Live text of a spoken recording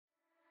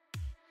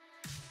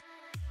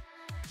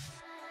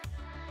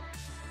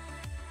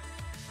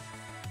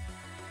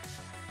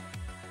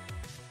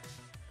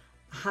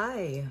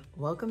Hi,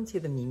 welcome to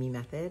the Mimi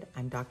Method.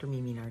 I'm Dr.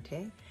 Mimi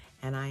Narte,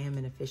 and I am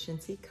an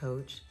efficiency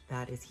coach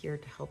that is here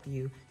to help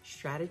you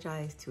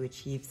strategize to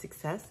achieve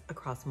success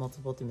across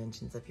multiple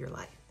dimensions of your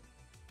life.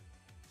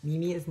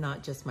 Mimi is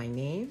not just my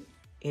name,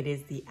 it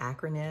is the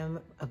acronym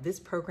of this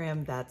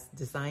program that's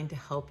designed to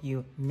help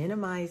you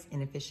minimize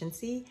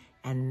inefficiency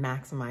and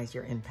maximize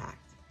your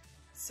impact.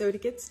 So to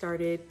get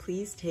started,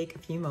 please take a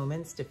few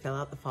moments to fill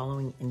out the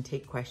following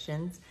intake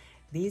questions.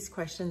 These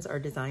questions are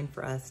designed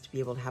for us to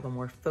be able to have a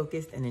more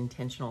focused and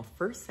intentional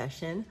first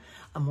session,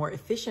 a more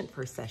efficient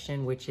first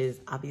session, which is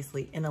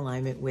obviously in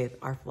alignment with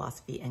our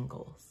philosophy and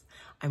goals.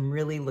 I'm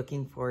really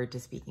looking forward to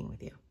speaking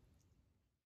with you.